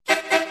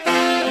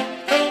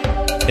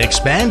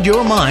Expand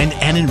your mind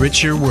and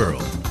enrich your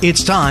world.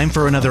 It's time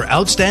for another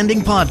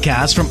outstanding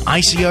podcast from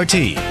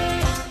ICRT.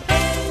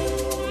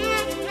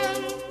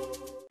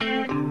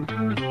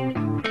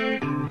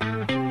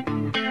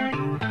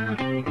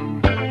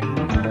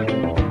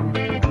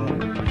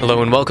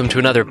 Hello and welcome to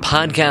another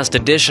podcast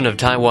edition of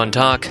Taiwan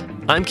Talk.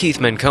 I'm Keith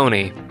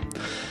Menconi.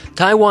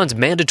 Taiwan's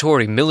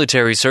mandatory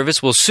military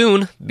service will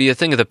soon be a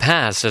thing of the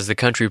past as the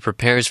country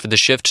prepares for the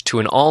shift to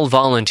an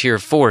all-volunteer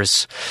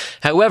force.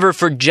 However,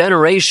 for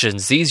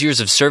generations, these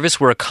years of service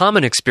were a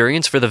common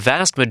experience for the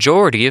vast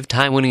majority of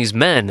Taiwanese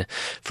men,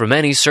 for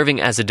many serving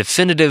as a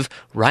definitive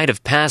rite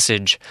of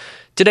passage.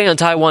 Today on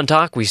Taiwan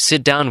Talk, we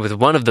sit down with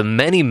one of the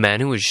many men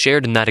who has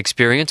shared in that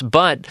experience,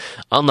 but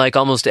unlike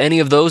almost any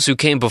of those who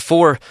came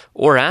before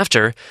or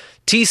after,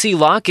 T.C.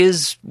 Locke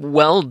is,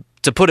 well,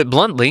 to put it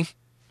bluntly,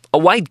 a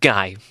white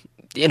guy.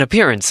 In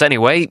appearance,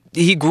 anyway.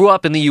 He grew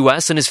up in the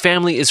U.S. and his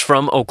family is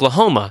from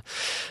Oklahoma.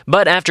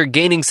 But after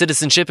gaining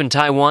citizenship in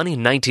Taiwan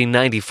in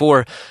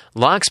 1994,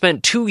 Locke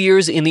spent 2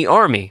 years in the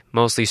Army,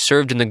 mostly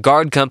served in the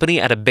guard company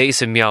at a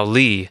base in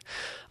Miaoli.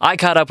 I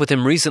caught up with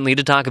him recently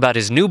to talk about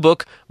his new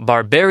book,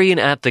 Barbarian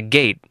at the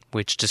Gate,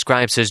 which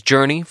describes his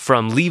journey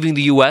from leaving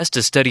the U.S.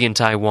 to study in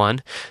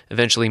Taiwan,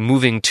 eventually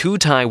moving to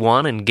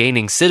Taiwan and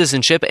gaining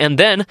citizenship, and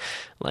then,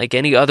 like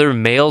any other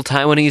male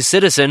Taiwanese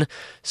citizen,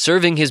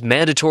 serving his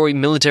mandatory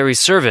military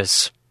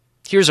service.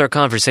 Here's our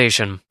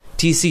conversation.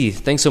 TC,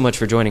 thanks so much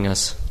for joining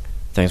us.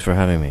 Thanks for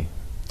having me.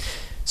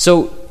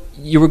 So,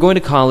 you were going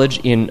to college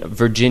in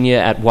Virginia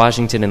at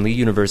Washington and Lee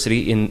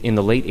University in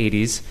the late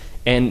 80s,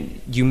 and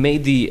you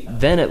made the,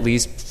 then at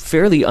least,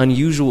 fairly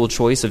unusual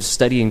choice of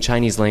studying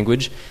Chinese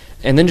language.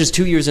 And then just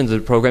 2 years into the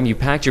program, you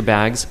packed your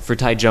bags for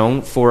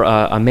Taichung for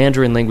a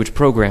Mandarin language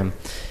program.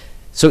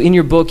 So in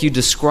your book, you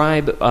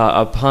describe,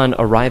 upon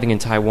arriving in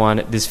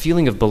Taiwan, this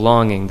feeling of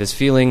belonging, this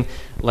feeling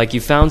like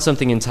you found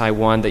something in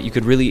Taiwan that you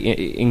could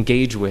really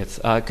engage with.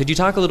 Could you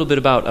talk a little bit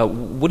about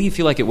what do you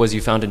feel like it was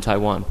you found in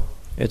Taiwan?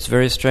 It's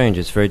very strange.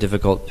 It's very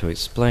difficult to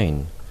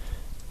explain.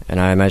 And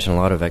I imagine a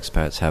lot of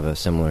expats have a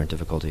similar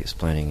difficulty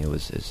explaining. It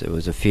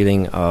was a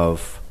feeling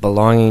of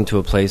belonging to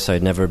a place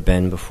I'd never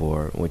been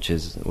before, which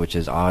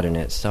is odd in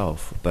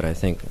itself. But I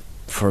think,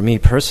 for me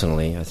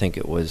personally,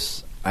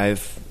 I've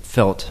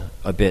felt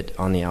a bit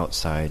on the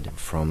outside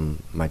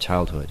from my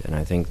childhood. And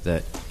I think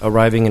that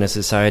arriving in a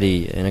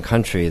society, in a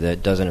country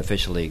that doesn't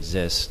officially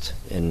exist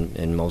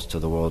in most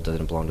of the world,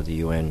 doesn't belong to the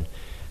UN,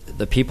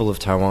 the people of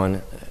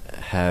Taiwan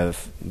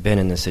have been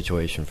in this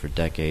situation for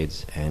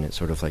decades, and it's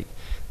sort of like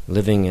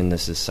living in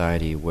this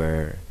society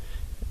where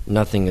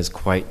nothing is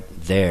quite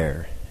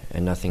there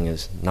and nothing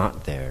is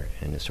not there,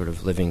 and it's sort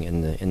of living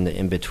in the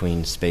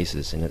in-between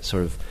spaces. And it's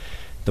sort of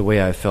the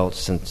way I felt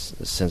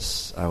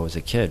since I was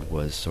a kid,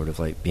 was sort of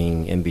like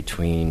being in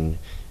between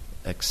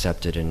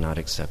accepted and not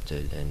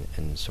accepted,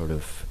 and sort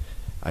of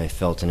I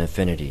felt an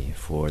affinity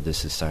for this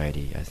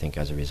society, I think,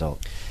 as a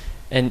result.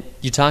 And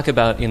you talk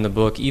about in the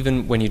book,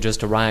 even when you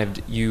just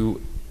arrived,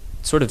 you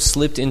sort of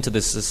slipped into the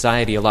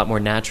society a lot more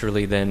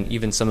naturally than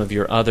even some of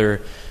your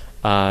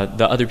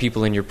the other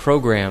people in your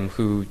program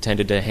who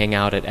tended to hang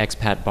out at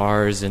expat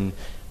bars and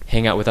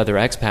hang out with other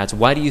expats.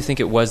 Why do you think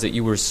it was that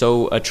you were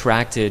so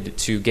attracted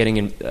to getting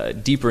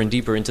in, deeper and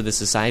deeper into the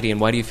society,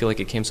 and why do you feel like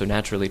it came so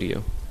naturally to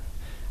you?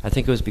 I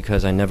think it was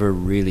because I never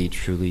really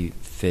truly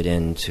fit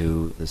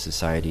into the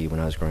society when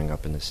I was growing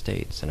up in the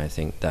States, and I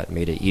think that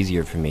made it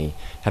easier for me,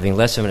 having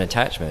less of an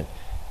attachment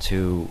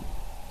to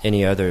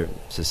any other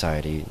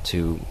society,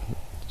 to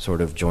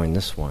sort of join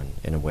this one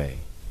in a way.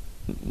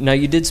 Now,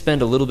 you did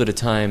spend a little bit of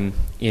time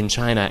in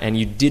China, and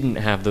you didn't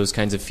have those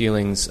kinds of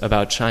feelings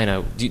about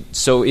China.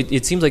 So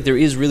it seems like there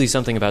is really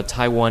something about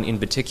Taiwan in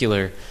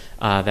particular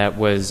that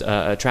was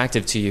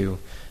attractive to you.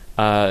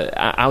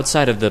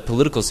 Outside of the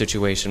political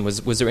situation,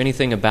 was there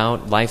anything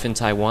about life in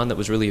Taiwan that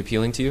was really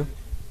appealing to you?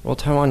 Well,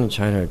 Taiwan and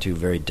China are two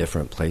very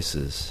different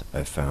places,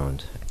 I've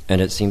found.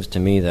 And it seems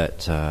to me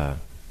that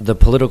the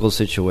political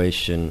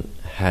situation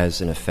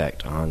has an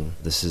effect on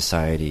the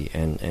society,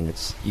 and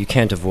you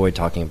can't avoid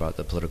talking about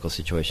the political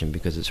situation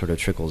because it sort of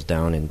trickles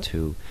down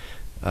into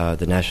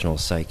the national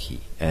psyche.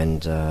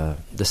 And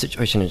the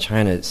situation in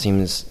China, it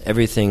seems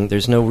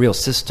there's no real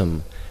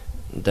system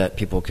that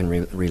people can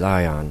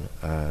rely on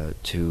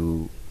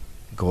to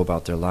go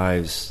about their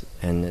lives,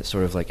 and it's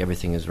sort of like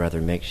everything is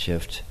rather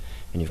makeshift,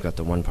 and you've got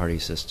the one-party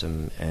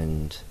system,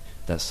 and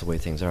that's the way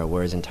things are.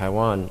 Whereas in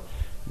Taiwan,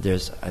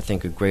 there's, I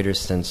think, a greater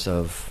sense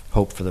of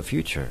hope for the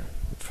future,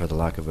 for the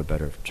lack of a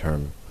better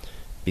term,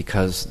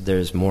 because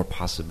there's more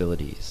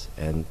possibilities,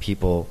 and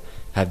people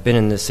have been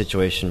in this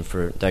situation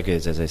for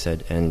decades, as I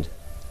said, and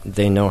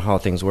they know how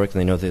things work, and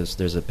they know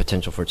there's a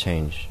potential for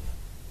change.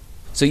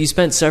 So you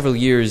spent several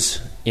years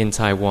in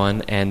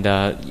Taiwan, and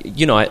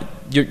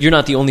you're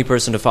not the only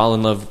person to fall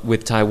in love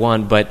with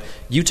Taiwan, but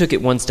you took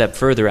it one step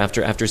further.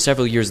 After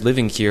several years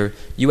living here,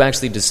 you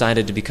actually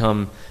decided to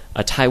become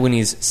a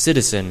Taiwanese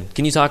citizen.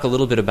 Can you talk a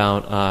little bit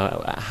about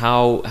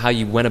how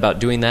you went about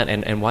doing that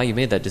and why you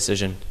made that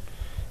decision?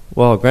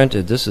 Well,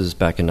 granted, this is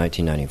back in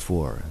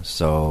 1994,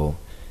 so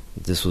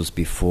This was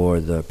before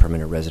the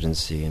permanent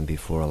residency and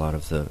before a lot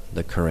of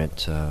the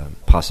current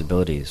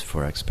possibilities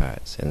for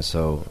expats. And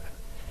so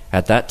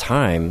at that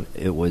time,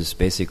 it was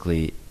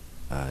basically,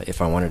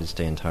 if I wanted to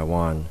stay in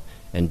Taiwan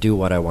and do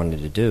what I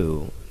wanted to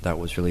do, that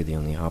was really the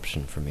only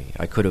option for me.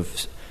 I could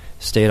have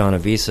stayed on a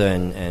visa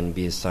and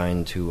be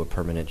assigned to a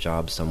permanent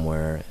job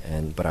somewhere,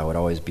 but I would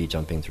always be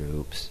jumping through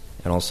hoops.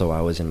 And also, I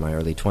was in my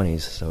early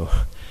 20s, so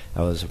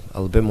I was a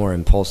little bit more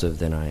impulsive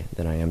than I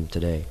am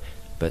today.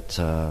 But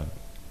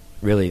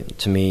really,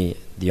 to me,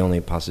 the only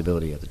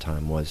possibility at the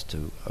time was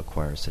to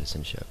acquire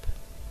citizenship.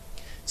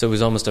 So it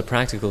was almost a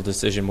practical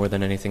decision more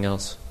than anything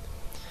else.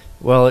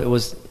 Well, it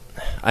was.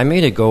 I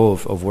made a go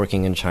of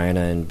working in China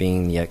and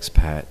being the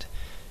expat,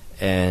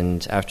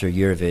 and after a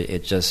year of it,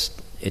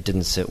 it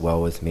didn't sit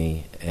well with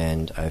me,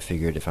 and I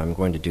figured if I'm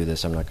going to do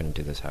this, I'm not going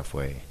to do this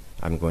halfway.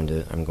 I'm going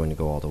to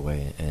go all the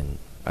way, and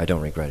I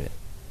don't regret it.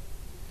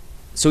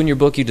 So in your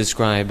book you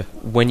describe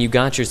when you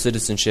got your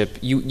citizenship,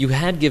 you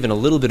had given a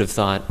little bit of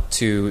thought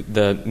to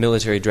the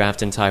military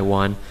draft in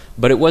Taiwan,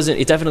 but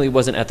it definitely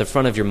wasn't at the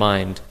front of your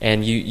mind,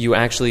 and you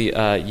actually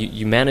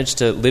you managed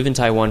to live in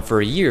Taiwan for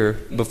a year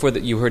before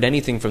that you heard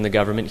anything from the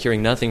government,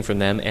 hearing nothing from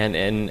them,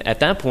 and at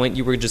that point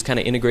you were just kind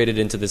of integrated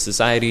into the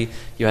society.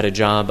 You had a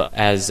job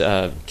as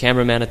a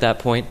cameraman at that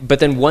point, but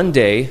then one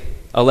day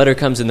a letter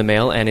comes in the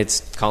mail and it's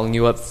calling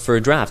you up for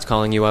a draft,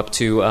 calling you up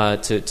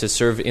to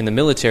serve in the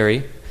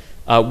military.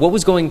 What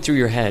was going through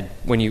your head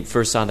when you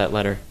first saw that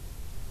letter?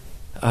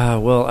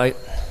 Well,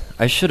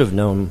 I should have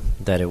known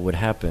that it would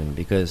happen,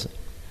 because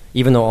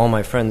even though all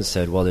my friends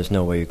said, well, there's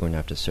no way you're going to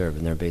have to serve,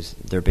 and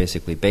they're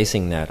basically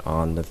basing that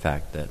on the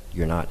fact that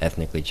you're not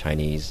ethnically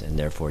Chinese and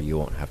therefore you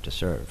won't have to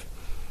serve.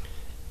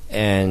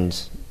 And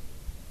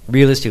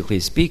realistically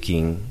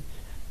speaking,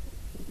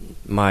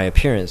 my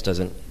appearance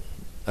doesn't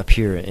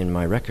appear in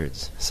my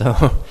records.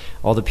 So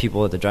all the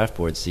people at the draft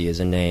board see is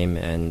a name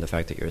and the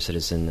fact that you're a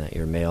citizen, that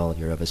you're male,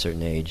 you're of a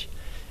certain age,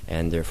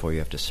 and therefore you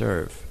have to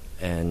serve.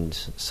 And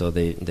so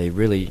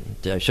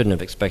I shouldn't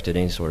have expected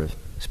any sort of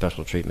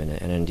special treatment,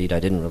 and indeed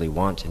I didn't really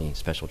want any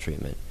special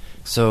treatment.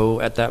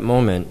 So at that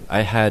moment,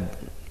 I had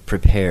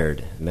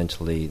prepared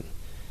mentally.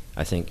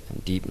 I think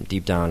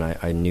deep down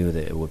I knew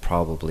that it would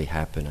probably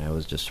happen. I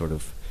was just sort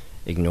of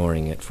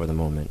ignoring it for the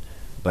moment.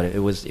 But it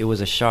was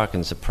a shock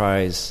and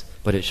surprise.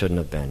 But it shouldn't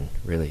have been,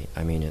 really.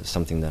 I mean, it's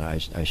something that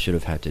I should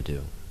have had to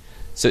do.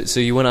 So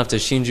you went off to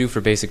Hsinchu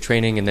for basic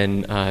training, and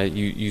then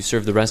you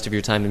served the rest of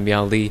your time in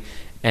Miaoli.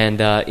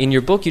 And in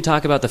your book, you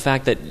talk about the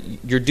fact that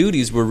your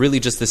duties were really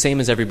just the same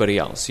as everybody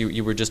else.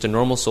 You were just a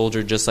normal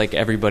soldier, just like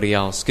everybody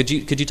else. Could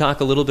you talk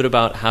a little bit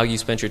about how you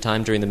spent your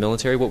time during the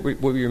military? What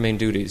were your main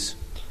duties?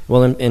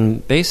 Well, in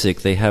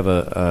basic, they have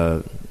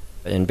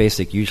in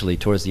basic, usually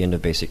towards the end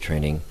of basic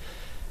training,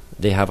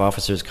 they have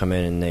officers come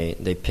in and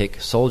they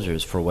pick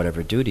soldiers for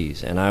whatever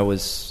duties. And I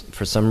was,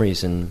 for some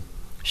reason,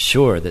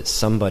 sure that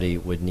somebody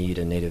would need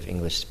a native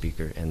English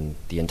speaker in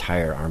the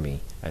entire army.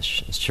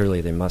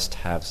 Surely they must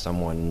have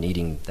someone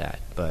needing that.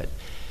 But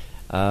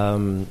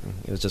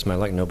it was just my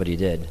luck. Nobody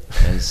did.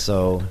 And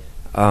so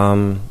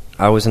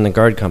I was in the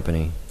guard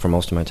company for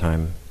most of my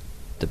time.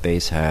 The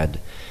base had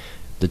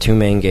the two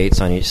main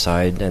gates on each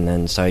side and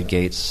then side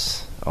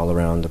gates all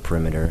around the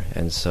perimeter.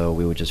 And so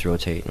we would just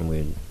rotate and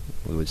we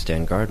would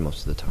stand guard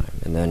most of the time.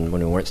 And then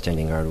when we weren't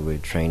standing guard, we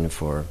would train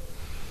for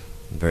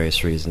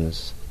various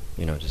reasons,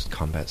 just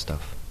combat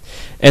stuff.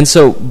 And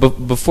so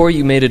before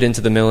you made it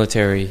into the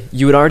military,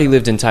 you had already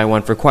lived in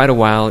Taiwan for quite a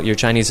while. Your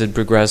Chinese had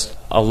progressed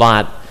a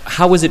lot.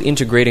 How was it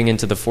integrating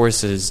into the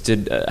forces?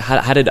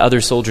 How did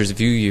other soldiers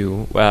view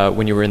you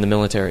when you were in the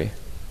military?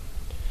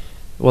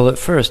 Well, at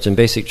first, in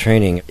basic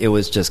training, it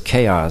was just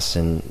chaos,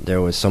 and there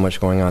was so much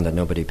going on that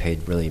nobody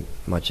paid really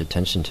much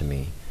attention to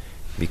me,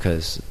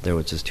 because there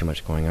was just too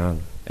much going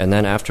on. And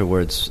then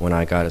afterwards, when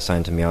I got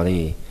assigned to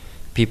Miaoli,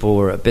 people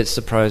were a bit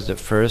surprised at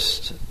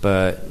first,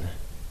 but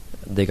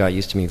they got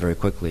used to me very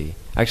quickly.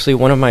 Actually,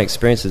 one of my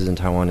experiences in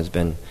Taiwan has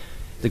been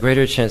the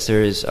greater chance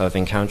there is of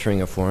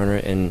encountering a foreigner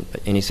in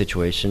any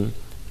situation,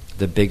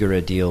 the bigger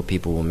a deal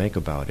people will make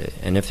about it.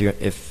 And if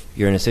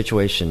you're in a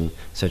situation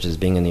such as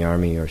being in the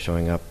army or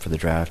showing up for the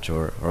draft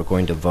or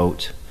going to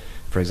vote,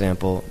 for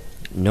example,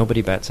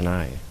 nobody bats an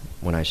eye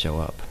when I show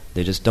up.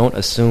 They just don't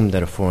assume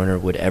that a foreigner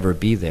would ever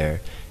be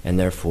there, and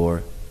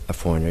therefore a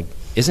foreigner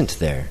isn't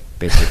there,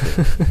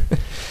 basically.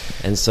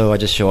 And so I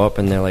just show up,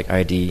 and they're like,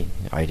 ID,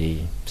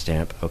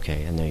 stamp,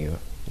 okay, and there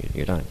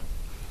you're done.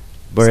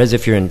 Whereas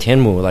if you're in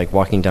Tianmu, like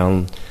walking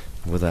down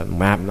with a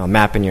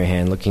map in your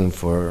hand, looking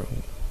for,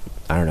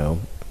 I don't know,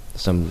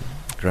 some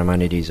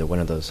Gramanides or one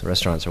of those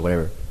restaurants or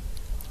whatever,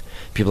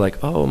 people are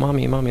like, oh,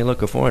 mommy,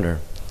 look, a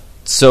foreigner.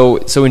 So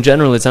in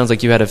general, it sounds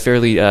like you had a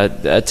fairly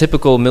a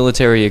typical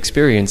military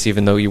experience,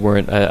 even though you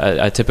weren't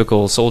a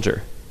typical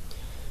soldier.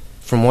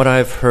 From what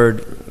I've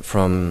heard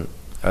from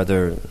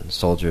other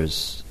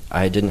soldiers,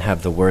 I didn't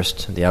have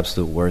the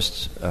absolute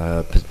worst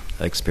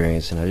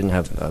experience, and I didn't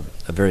have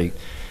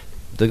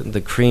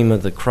the cream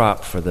of the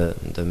crop for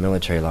the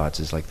military lots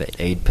is like the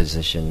aide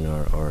position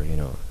or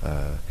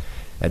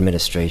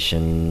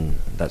administration,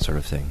 that sort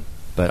of thing.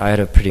 But I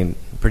had a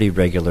pretty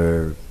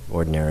regular,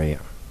 ordinary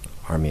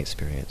Army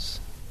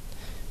experience.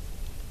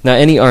 Now,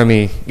 any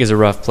army is a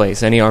rough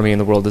place. Any army in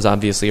the world is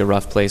obviously a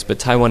rough place, but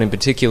Taiwan in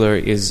particular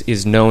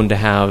is known to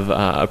have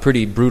a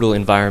pretty brutal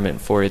environment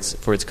for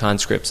its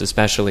conscripts,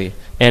 especially.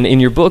 And in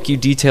your book, you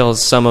detail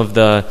some of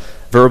the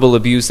verbal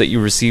abuse that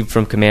you received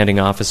from commanding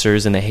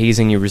officers and the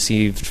hazing you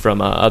received from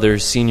other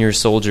senior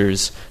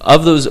soldiers.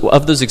 Of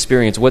those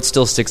experiences, what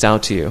still sticks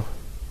out to you?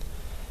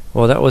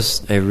 Well, that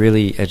was a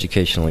really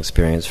educational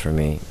experience for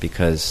me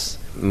because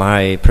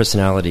my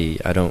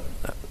personality, I'm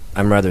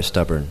rather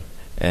stubborn,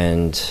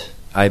 and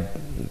I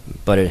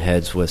butted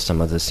heads with some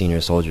of the senior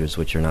soldiers,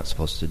 which you're not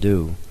supposed to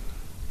do.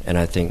 And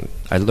I think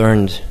I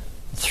learned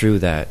through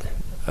that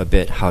a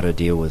bit how to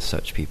deal with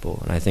such people.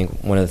 And I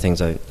think one of the things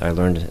I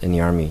learned in the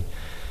Army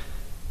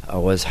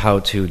was how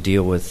to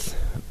deal with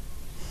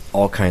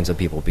all kinds of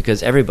people,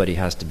 because everybody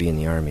has to be in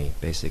the Army,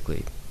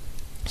 basically.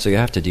 So you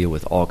have to deal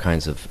with all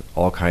kinds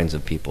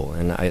of people.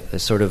 And I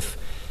sort of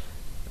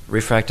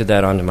refracted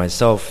that onto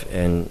myself,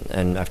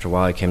 and after a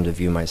while I came to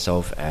view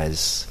myself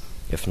as,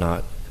 if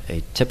not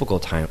a typical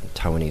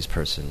Taiwanese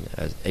person,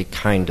 as a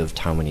kind of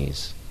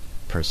Taiwanese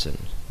person,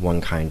 one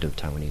kind of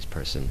Taiwanese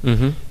person.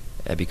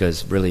 Mm-hmm.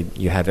 Because really,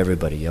 you have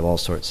everybody, you have all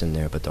sorts in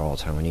there, but they're all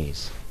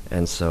Taiwanese.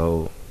 And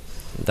so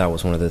that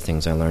was one of the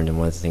things I learned, and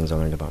one of the things I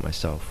learned about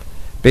myself.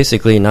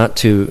 Basically, not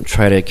to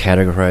try to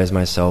categorize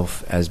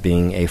myself as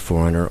being a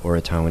foreigner or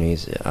a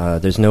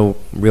Taiwanese. There's no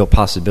real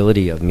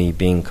possibility of me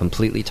being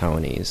completely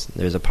Taiwanese.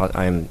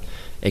 I'm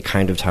a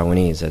kind of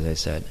Taiwanese, as I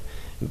said.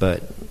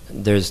 But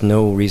there's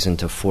no reason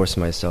to force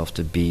myself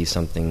to be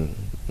something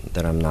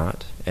that I'm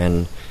not.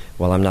 And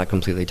while I'm not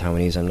completely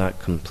Taiwanese, I'm not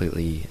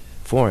completely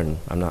foreign.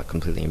 I'm not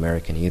completely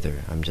American either.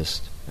 I'm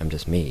just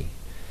me.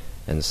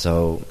 And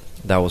so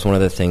that was one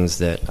of the things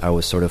that I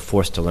was sort of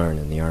forced to learn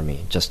in the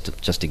Army, just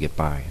to get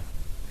by.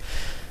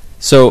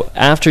 So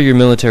after your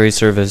military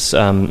service,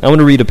 I want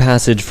to read a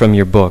passage from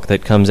your book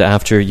that comes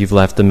after you've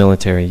left the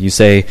military. You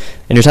say,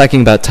 and you're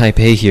talking about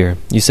Taipei here,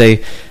 you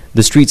say,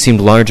 "The street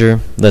seemed larger,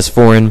 less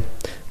foreign,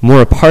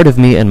 more a part of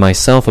me and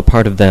myself a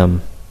part of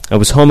them. I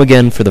was home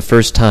again for the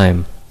first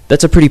time."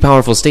 That's a pretty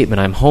powerful statement.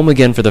 I'm home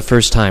again for the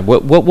first time.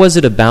 What was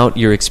it about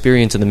your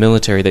experience in the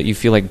military that you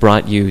feel like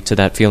brought you to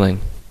that feeling?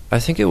 I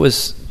think it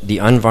was the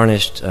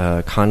unvarnished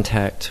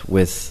contact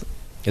with,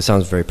 it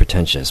sounds very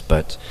pretentious,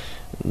 but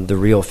the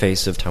real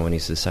face of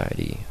Taiwanese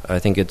society. I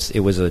think it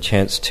was a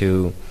chance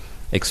to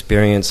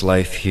experience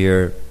life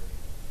here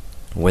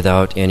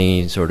without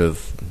any sort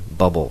of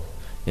bubble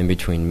in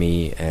between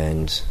me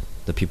and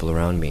the people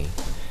around me.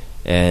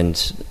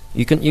 And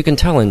you can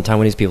tell in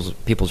Taiwanese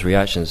people's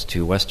reactions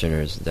to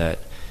Westerners that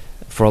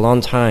for a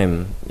long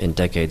time in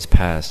decades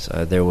past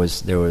there were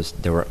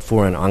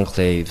foreign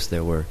enclaves.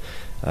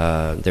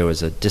 There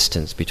was a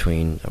distance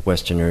between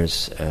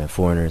Westerners,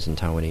 foreigners, and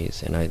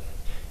Taiwanese. And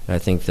I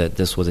think that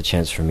this was a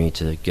chance for me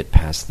to get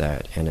past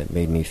that, and it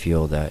made me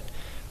feel that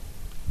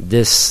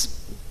this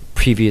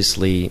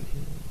previously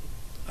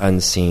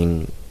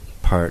unseen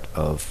part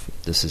of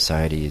the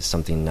society is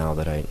something now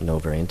that I know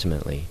very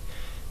intimately.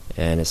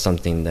 And it's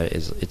something that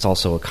it's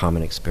also a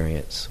common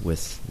experience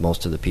with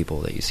most of the people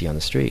that you see on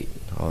the street,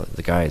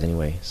 the guys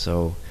anyway.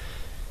 So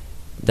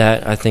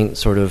that, I think,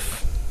 sort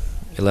of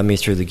it led me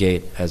through the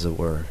gate, as it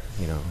were,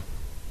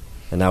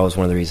 And that was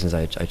one of the reasons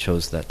I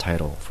chose that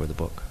title for the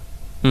book.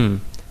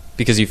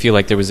 Because you feel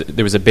like there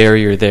was a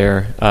barrier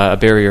there, a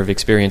barrier of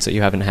experience that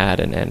you haven't had,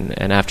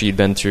 and after you'd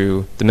been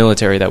through the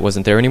military, that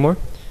wasn't there anymore?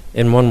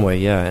 In one way,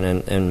 yeah,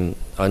 and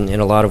in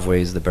a lot of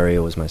ways, the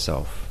barrier was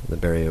myself. The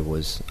barrier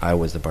was I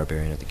was the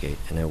barbarian at the gate,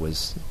 and it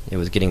was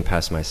getting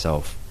past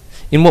myself.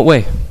 In what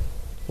way?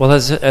 Well,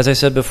 as I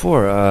said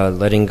before,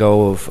 letting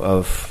go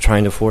of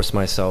trying to force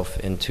myself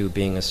into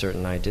being a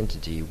certain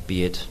identity,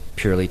 be it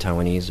purely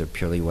Taiwanese or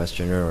purely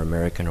Westerner or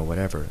American or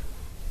whatever.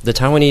 The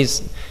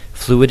Taiwanese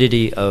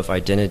fluidity of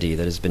identity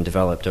that has been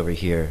developed over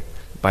here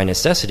by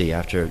necessity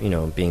after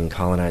being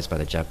colonized by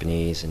the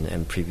Japanese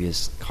and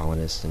previous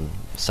colonists and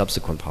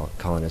subsequent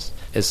colonists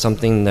is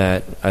something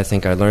that I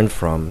think I learned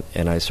from,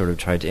 and I sort of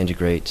tried to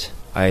integrate.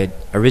 I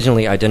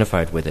originally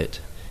identified with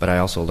it, but I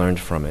also learned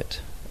from it,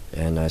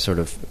 and I sort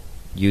of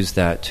used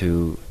that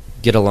to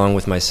get along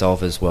with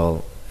myself as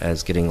well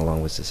as getting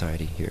along with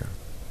society here.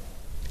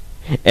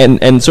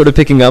 And sort of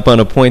picking up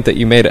on a point that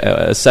you made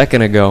a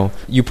second ago,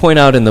 you point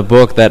out in the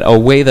book that a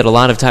way that a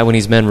lot of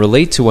Taiwanese men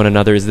relate to one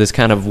another is this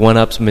kind of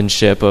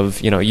one-upsmanship of,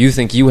 you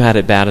think you had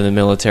it bad in the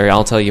military,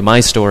 I'll tell you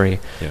my story.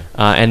 Yeah.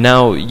 And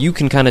now you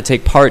can kind of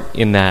take part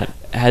in that.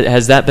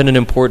 Has that been an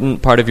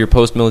important part of your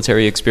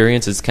post-military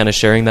experience, is kind of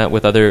sharing that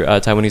with other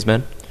Taiwanese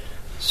men?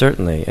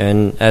 Certainly,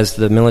 and as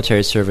the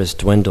military service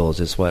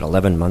dwindles, it's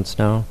 11 months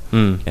now,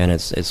 and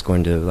it's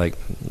going to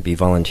be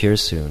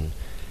volunteers soon.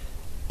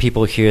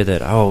 People hear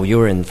that, you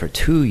were in for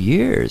 2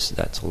 years.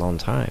 That's a long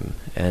time.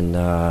 And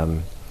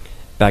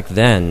back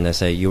then, they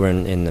say you were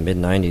in the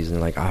mid-'90s,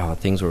 and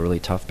things were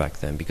really tough back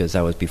then, because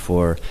that was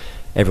before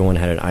everyone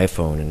had an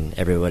iPhone and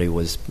everybody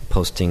was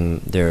posting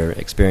their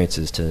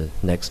experiences to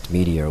Next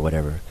Media or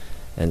whatever.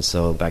 And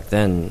so back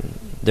then,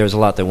 there was a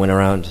lot that went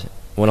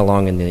went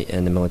along in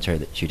the military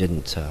that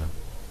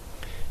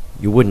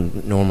you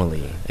wouldn't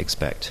normally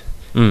expect,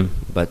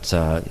 but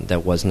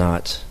that was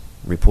not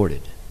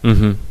reported.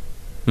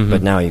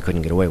 But now you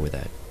couldn't get away with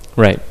that.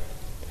 Right.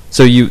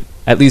 So you,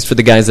 at least for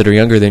the guys that are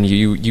younger than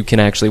you can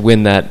actually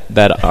win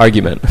that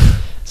argument.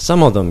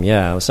 Some of them,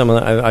 yeah. Some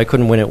of them, I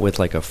couldn't win it with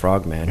like a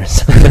frogman or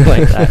something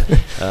like that.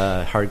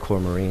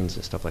 Hardcore Marines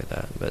and stuff like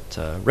that. But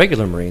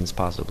regular Marines,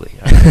 possibly.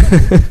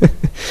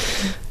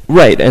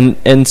 Right.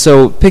 And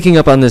so picking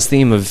up on this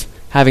theme of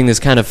having this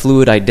kind of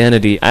fluid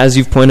identity, as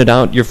you've pointed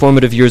out, your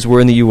formative years were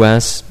in the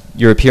U.S.,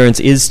 your appearance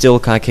is still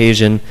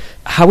Caucasian.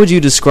 How would you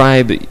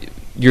describe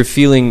your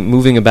feeling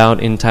moving about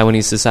in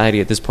Taiwanese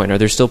society at this point? Are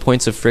there still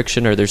points of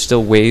friction? Are there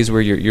still ways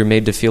where you're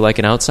made to feel like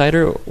an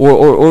outsider?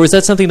 Or is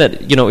that something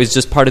that, is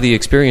just part of the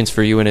experience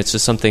for you, and it's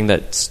just something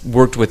that's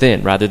worked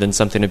within rather than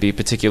something to be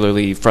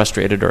particularly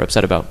frustrated or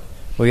upset about?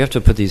 Well, you have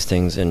to put these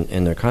things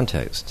in their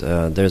context.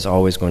 There's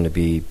always going to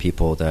be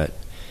people that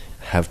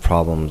have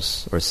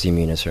problems or see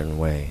me in a certain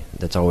way.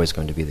 That's always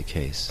going to be the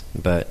case.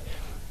 But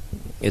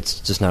it's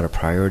just not a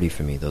priority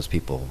for me, those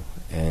people.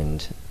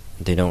 And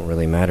they don't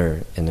really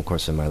matter in the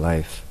course of my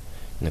life,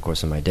 in the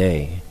course of my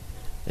day,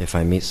 if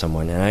I meet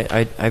someone. And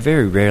I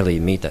very rarely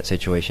meet that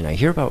situation. I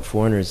hear about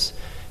foreigners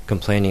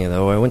complaining that,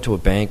 I went to a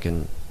bank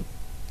and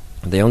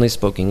they only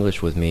spoke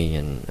English with me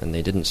and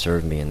they didn't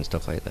serve me and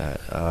stuff like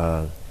that.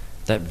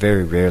 That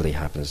very rarely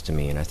happens to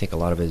me. And I think a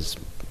lot of it is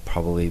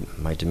probably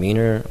my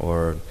demeanor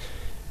or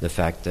the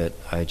fact that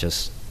I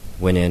just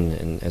went in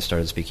and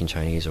started speaking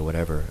Chinese or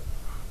whatever.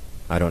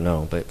 I don't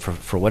know. But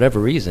for whatever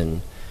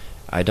reason,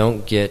 I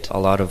don't get a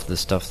lot of the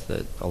stuff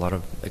that a lot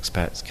of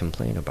expats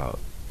complain about.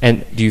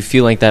 And do you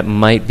feel like that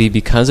might be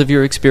because of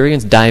your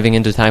experience diving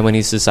into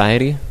Taiwanese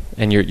society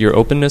and your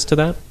openness to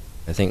that?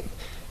 I think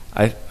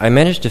I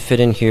managed to fit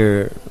in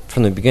here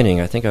from the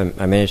beginning. I think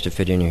I managed to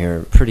fit in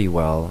here pretty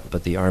well,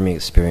 but the Army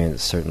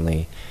experience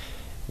certainly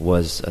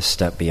was a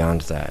step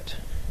beyond that.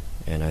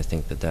 And I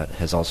think that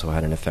has also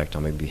had an effect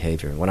on my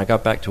behavior. When I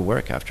got back to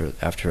work after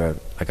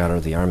I got out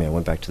of the Army, I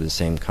went back to the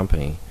same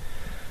company.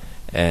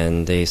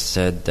 And they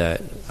said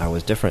that I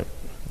was different.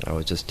 I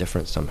was just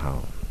different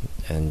somehow.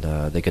 And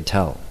they could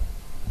tell.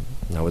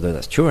 Now, whether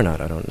that's true or not,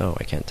 I don't know.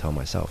 I can't tell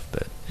myself,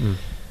 but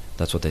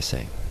that's what they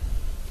say.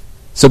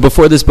 So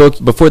before this book,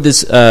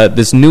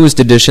 this newest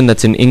edition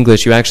that's in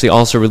English, you actually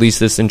also released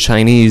this in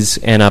Chinese.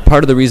 And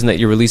part of the reason that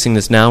you're releasing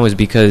this now is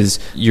because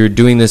you're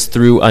doing this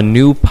through a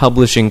new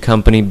publishing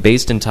company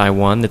based in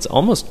Taiwan that's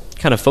almost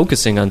kind of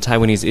focusing on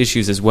Taiwanese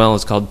issues as well.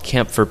 It's called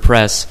Camphor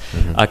Press.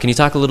 Can you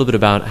talk a little bit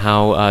about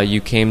how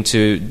you came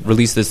to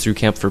release this through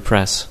Camphor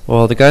Press?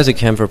 Well, the guys at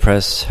Camphor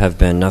Press have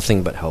been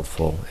nothing but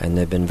helpful, and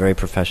they've been very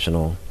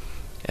professional.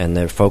 And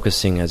they're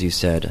focusing, as you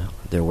said,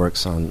 their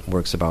works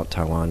about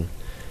Taiwan.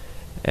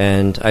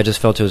 And I just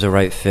felt it was a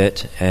right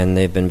fit, and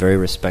they've been very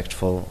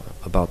respectful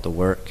about the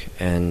work,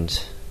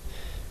 and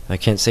I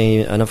can't say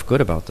enough good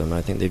about them.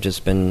 I think they've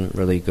just been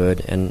really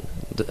good, and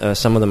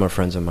some of them are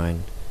friends of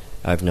mine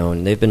I've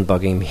known. They've been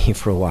bugging me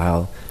for a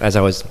while as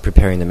I was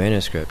preparing the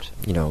manuscript,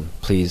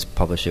 please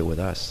publish it with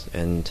us.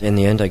 And in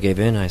the end, I gave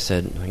in. I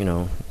said,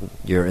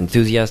 you're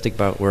enthusiastic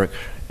about work,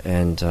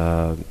 and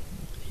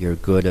you're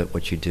good at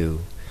what you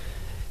do.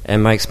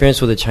 And my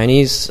experience with the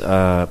Chinese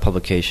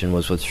publication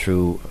was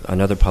through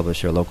another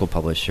publisher, a local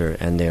publisher,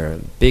 and they're a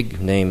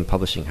big-name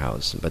publishing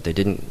house, but they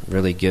didn't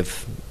really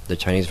give the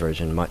Chinese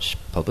version much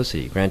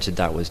publicity. Granted,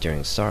 that was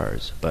during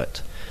SARS,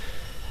 but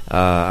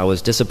I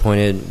was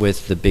disappointed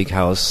with the big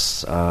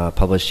house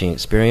publishing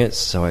experience,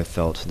 so I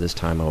felt this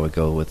time I would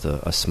go with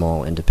a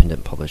small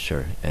independent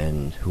publisher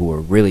and who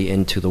were really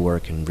into the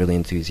work and really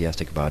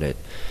enthusiastic about it.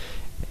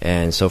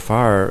 And so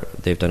far,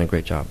 they've done a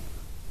great job.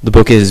 The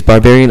book is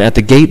Barbarian at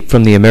the Gate,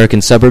 From the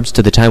American Suburbs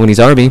to the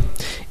Taiwanese Army.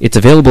 It's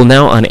available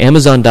now on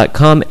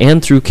Amazon.com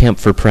and through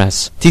Camphor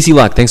Press. T.C.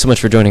 Locke, thanks so much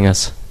for joining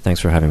us. Thanks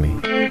for having me.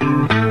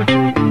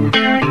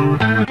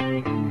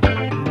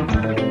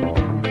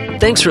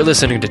 Thanks for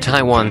listening to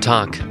Taiwan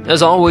Talk.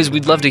 As always,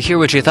 we'd love to hear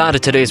what you thought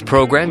of today's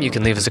program. You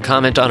can leave us a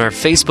comment on our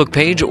Facebook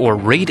page or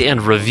rate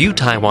and review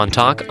Taiwan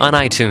Talk on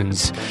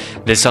iTunes.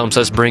 This helps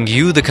us bring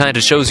you the kind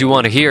of shows you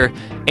want to hear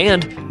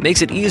and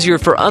makes it easier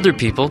for other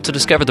people to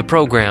discover the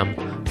program.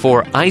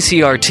 For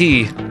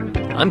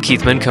ICRT, I'm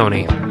Keith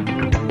Menconi.